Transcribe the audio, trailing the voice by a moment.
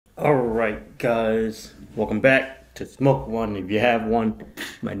Alright guys, welcome back to Smoke One if you have one.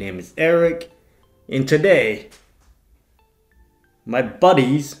 My name is Eric, and today my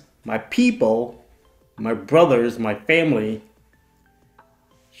buddies, my people, my brothers, my family,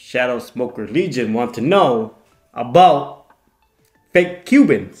 Shadow Smoker Legion want to know about fake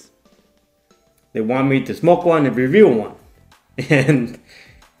Cubans. They want me to smoke one and review one, and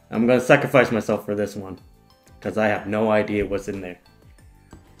I'm gonna sacrifice myself for this one because I have no idea what's in there.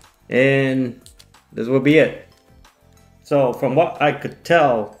 And this will be it. So from what I could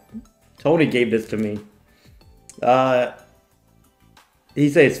tell, Tony gave this to me. He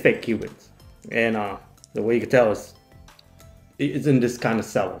says it's fake Cubans. And the way you could tell is it's in this kind of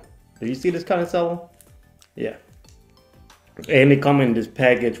cellar. Do you see this kind of cellar? Yeah. And they come in this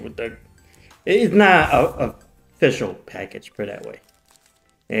package with the... It's not a official package, put it that way.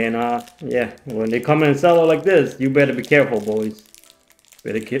 And yeah, when they come in a cellar like this, you better be careful, boys.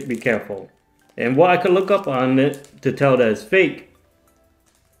 Better be careful. And what I could look up on it to tell that it's fake,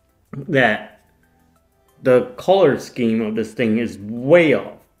 that the color scheme of this thing is way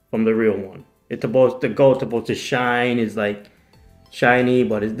off from the real one. It's supposed to shine, is like shiny,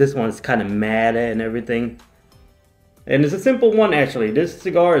 but this one's kind of matte and everything. And it's a simple one actually. This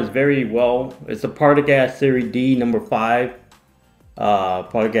cigar is very well. It's a Partagas Serie D No.5,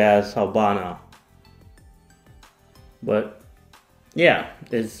 Partagas Habana. But yeah,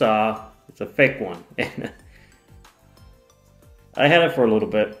 it's a fake one. And I had it for a little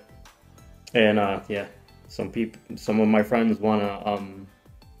bit, and yeah, some of my friends wanna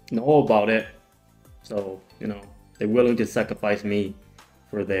know about it, so you know they're willing to sacrifice me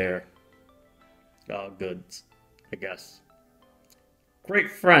for their goods, I guess. Great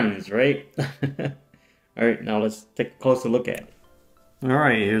friends, right? All right, now let's take a closer look at it. All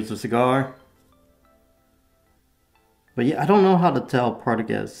right, here's the cigar. But yeah, I don't know how to tell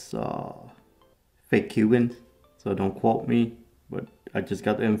Partagas fake Cubans, so don't quote me. But I just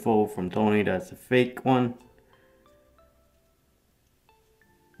got the info from Tony that's a fake one.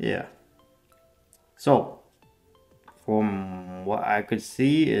 Yeah. So, from what I could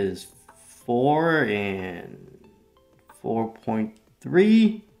see is 4 and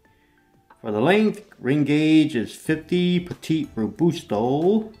 4.3 for the length. Ring gauge is 50, Petite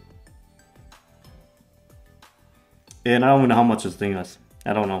Robusto. And I don't know how much this thing is.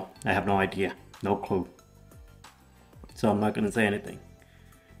 I don't know. I have no idea. No clue. So I'm not going to say anything.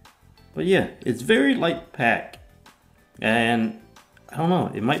 But yeah, it's very light pack. And I don't know.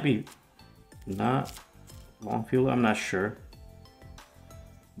 It might be not long feel. I'm not sure.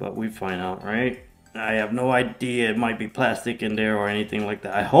 But we find out, right? I have no idea. It might be plastic in there or anything like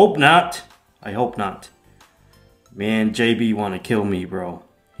that. I hope not. I hope not. Man, JB want to kill me, bro.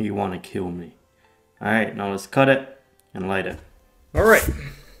 He want to kill me. Alright, now let's cut it and light it. All right.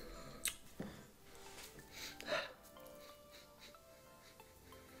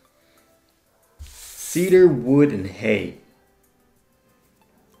 Cedar, wood, and hay.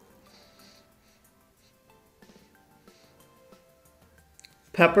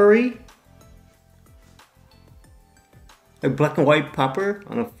 Peppery. A black and white pepper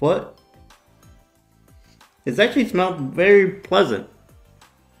on a foot. It actually smells very pleasant.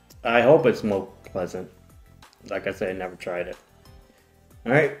 I hope it smells pleasant. Like I said, I never tried it.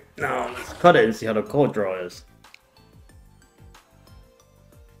 Alright, now let's cut it and see how the cold draw is.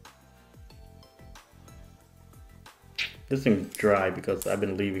 This thing's dry because I've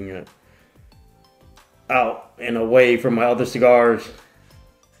been leaving it out and away from my other cigars.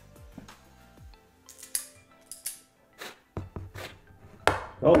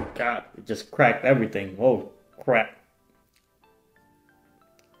 Oh god, it just cracked everything. Oh crap.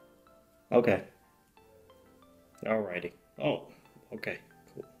 Okay. Alrighty. Oh, okay.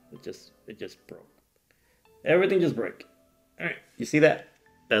 Cool. It just broke. Everything just broke. Alright, you see that?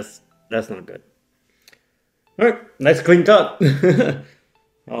 That's not good. Alright, nice clean cut.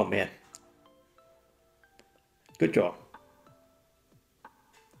 Oh man. Good job.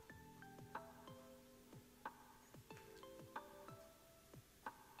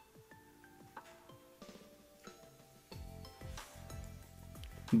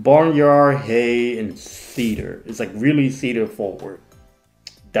 Barnyard, hay, and cedar. It's like really cedar forward.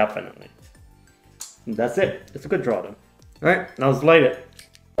 Definitely. And that's it. It's a good draw though. Alright, now let's light it.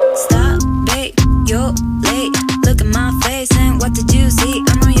 Stop, babe, you're late. Look at my face and what did you see?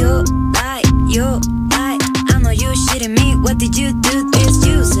 I know you lie, I know you shitting me. What did you do this?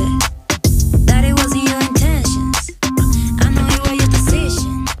 You said that it wasn't your intentions. I know you were your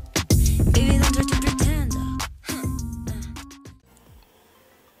decision. Baby, don't try to pretend.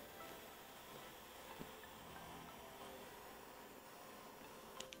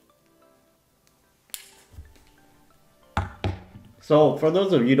 So, for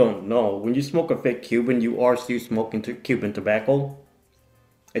those of you who don't know, when you smoke a fake Cuban, you are still smoking Cuban tobacco.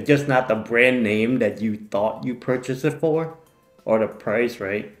 It's just not the brand name that you thought you purchased it for, or the price,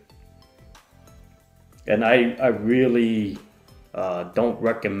 right? And I really don't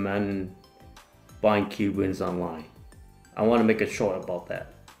recommend buying Cubans online. I want to make a short about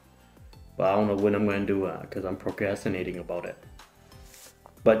that. But I don't know when I'm going to do it because I'm procrastinating about it.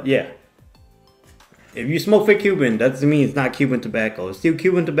 But yeah. If you smoke fake Cuban, that doesn't mean it's not Cuban tobacco. It's still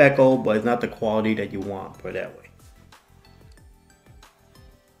Cuban tobacco, but it's not the quality that you want, put it that way.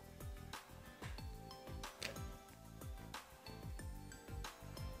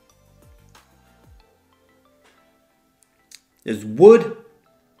 There's wood,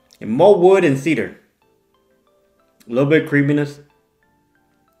 and more wood and cedar. A little bit of creaminess.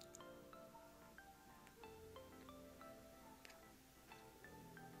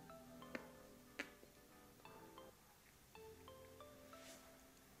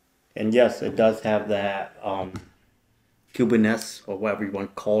 And yes, it does have that Cubaness, or whatever you want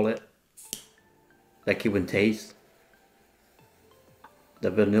to call it. That Cuban taste. The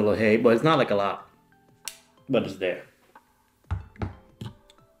vanilla hay, but it's not like a lot. But it's there.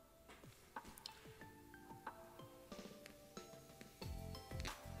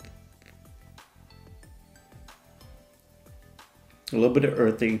 A little bit of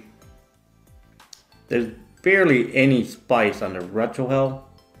earthy. There's barely any spice on the retrohale.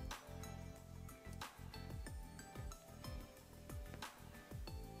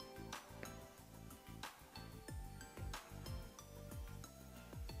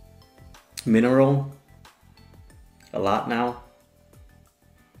 Mineral. A lot now.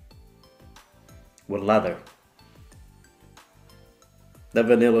 With leather. The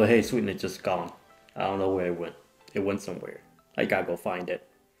vanilla hay sweetener just gone. I don't know where it went. It went somewhere. I gotta go find it.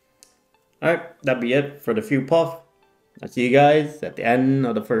 Alright, that'll be it for the few puff. I'll see you guys at the end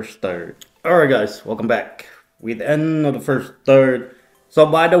of the first third. Alright guys, welcome back. We're at the end of the first third. So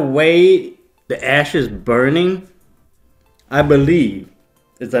by the way the ash is burning, I believe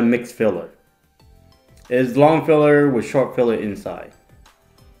it's a mixed filler. It's long filler with short filler inside.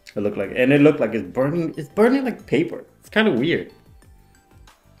 It looked like, and it looked like it's burning like paper. It's kind of weird.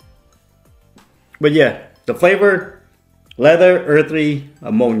 But yeah, the flavor, leather, earthy,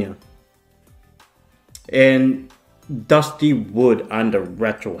 ammonia, and dusty wood on the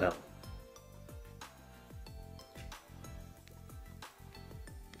retrohale.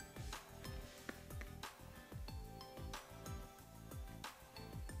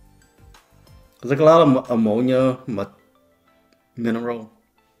 There's like a lot of ammonia mineral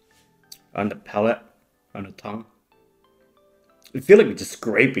on the palate, on the tongue. I feel like you're just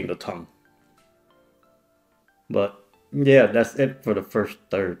scraping the tongue. But yeah, that's it for the first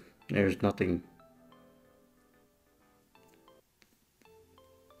third. There's nothing.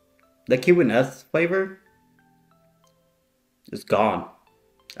 The Cuban S flavor is gone.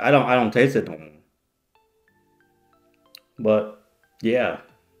 I don't taste it no more. But yeah,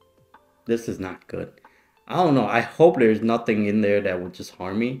 this is not good. I don't know. I hope there's nothing in there that would just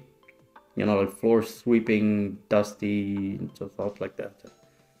harm me. You know, like floor sweeping, dusty, and stuff like that.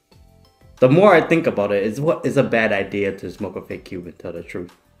 The more I think about it, it's a bad idea to smoke a fake Cuban, to tell the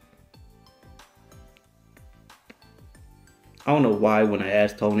truth. I don't know why when I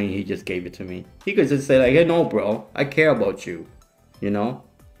asked Tony, he just gave it to me. He could just say like, hey, no, bro, I care about you, you know?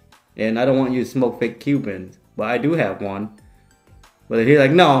 And I don't want you to smoke fake Cubans, but I do have one. But he's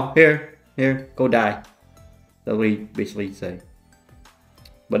like, no, here, go die. That's what he basically said.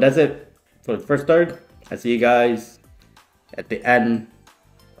 But that's it for the first third. I see you guys at the end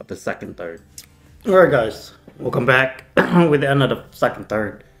of the second third. Alright guys, welcome back with the end of the second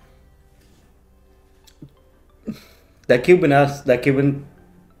third. That Cuban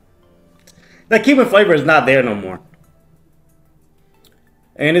flavor is not there no more.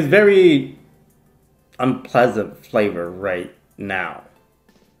 And it's very unpleasant flavor right now.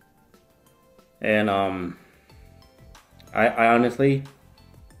 And I honestly,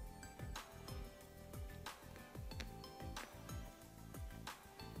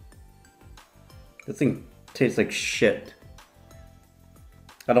 this thing tastes like shit.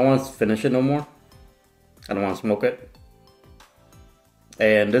 I don't want to finish it no more. I don't want to smoke it.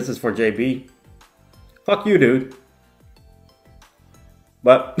 And this is for JB. Fuck you, dude.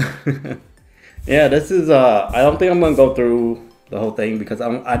 But yeah, this is I don't think I'm gonna go through the whole thing because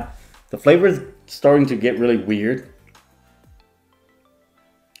the flavor is starting to get really weird.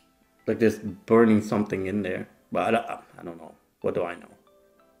 Like there's burning something in there, but I don't know. What do I know?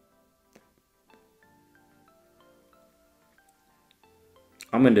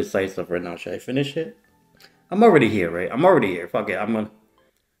 I'm indecisive right now. Should I finish it? I'm already here, right? I'm already here. Fuck it. I'm gonna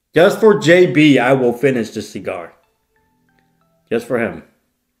just for JB. I will finish the cigar. Just for him.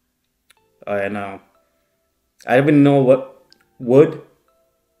 And I don't even know what wood.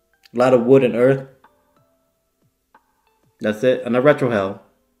 A lot of wood and earth. That's it. And a retro hell.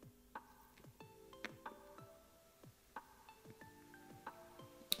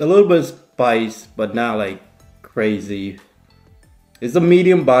 A little bit of spice, but not like crazy. It's a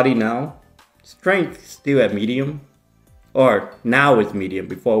medium body now. Strength still at medium. Or now it's medium.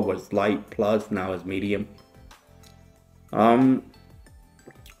 Before it was light plus, now it's medium.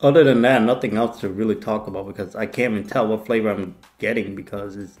 Other than that, nothing else to really talk about because I can't even tell what flavor I'm getting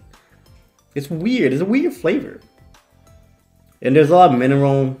because it's weird. It's a weird flavor. And there's a lot of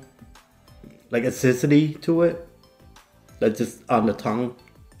mineral, like acidity to it. That's just on the tongue.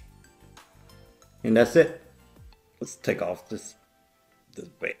 And that's it. Let's take off this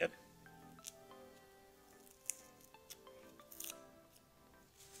band.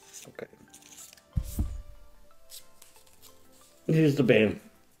 Okay. Here's the band.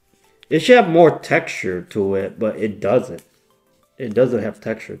 It should have more texture to it, but it doesn't. It doesn't have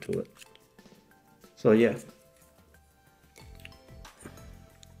texture to it. So yeah.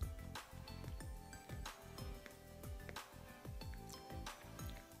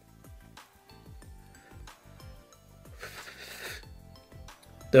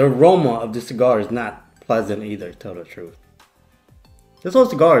 The aroma of the cigar is not pleasant either, to tell the truth. This whole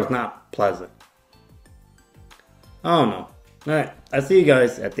cigar is not pleasant. I don't know. Alright, I'll see you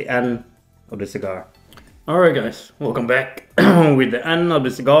guys at the end of the cigar. Alright guys, welcome back with the end of the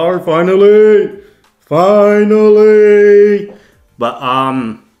cigar, finally! Finally! But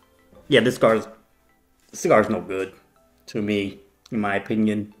yeah, this cigar's no good to me, in my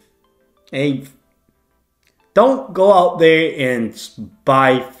opinion. Hey, don't go out there and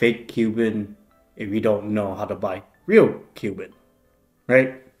buy fake Cuban if you don't know how to buy real Cuban,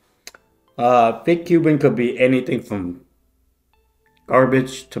 right? Fake Cuban could be anything from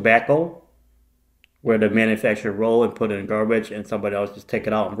garbage tobacco, where the manufacturer roll and put it in garbage and somebody else just take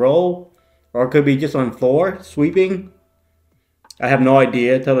it out and roll. Or it could be just on floor, sweeping. I have no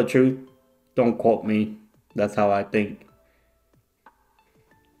idea, tell the truth. Don't quote me. That's how I think.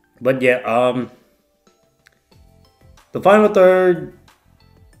 But yeah, the final third,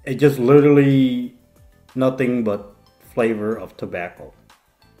 it's just literally nothing but flavor of tobacco.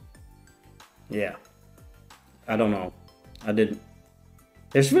 Yeah. I don't know.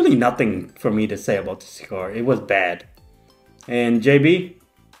 There's really nothing for me to say about the cigar. It was bad. And JB,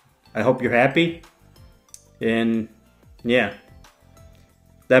 I hope you're happy. And yeah.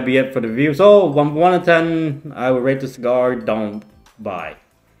 That'd be it for the review. So, 1 to 10, I would rate the cigar. Don't buy.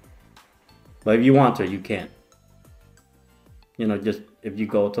 But if you want to, you can. You know, just if you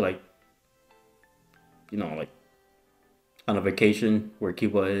go to like, you know, like on a vacation where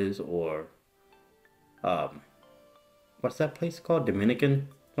Cuba is, or what's that place called? Dominican?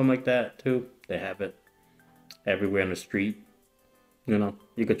 Something like that too. They have it everywhere on the street. You know,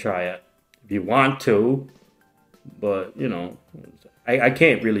 you could try it if you want to. But, you know, I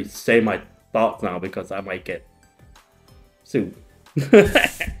can't really say my thoughts now because I might get sued.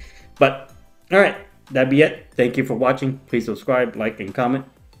 But, alright, that'd be it. Thank you for watching. Please subscribe, like, and comment.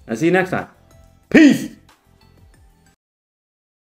 I'll see you next time. Peace!